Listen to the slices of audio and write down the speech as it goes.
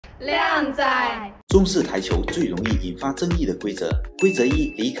靓仔。中式台球最容易引发争议的规则。规则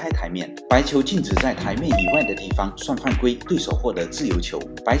一：离开台面，白球禁止在台面以外的地方算犯规，对手获得自由球。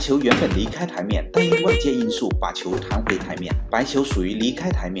白球原本离开台面，但因外界因素把球弹回台面，白球属于离开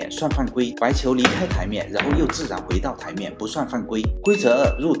台面算犯规。白球离开台面，然后又自然回到台面，不算犯规。规则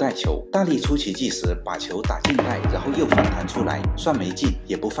二：入袋球，大力出奇迹时把球打进袋，然后又反弹出来，算没进，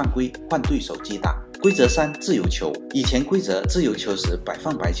也不犯规，换对手击打。规则三：自由球。以前规则自由球时摆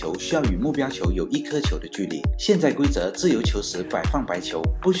放白球需要与目标球有1颗球的距离，现在规则自由球时摆放白球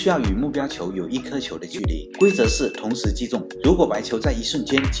不需要与目标球有1颗球的距离。规则四：同时击中。如果白球在一瞬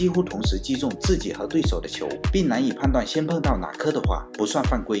间几乎同时击中自己和对手的球，并难以判断先碰到哪颗的话，不算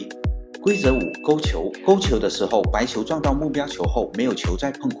犯规。规则五：勾球。勾球的时候，白球撞到目标球后没有球在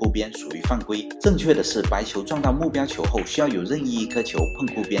碰箍边，属于犯规。正确的是，白球撞到目标球后需要有任意1颗球碰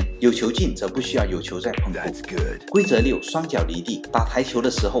箍边，有球进则不需要有球在碰箍。规则六：双脚离地。打台球的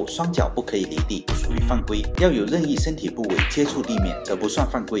时候，双脚不可以离地，属于犯规。要有任意身体部位接触地面，则不算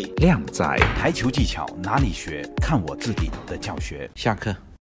犯规。靓仔，台球技巧哪里学？看我置顶的教学。下课。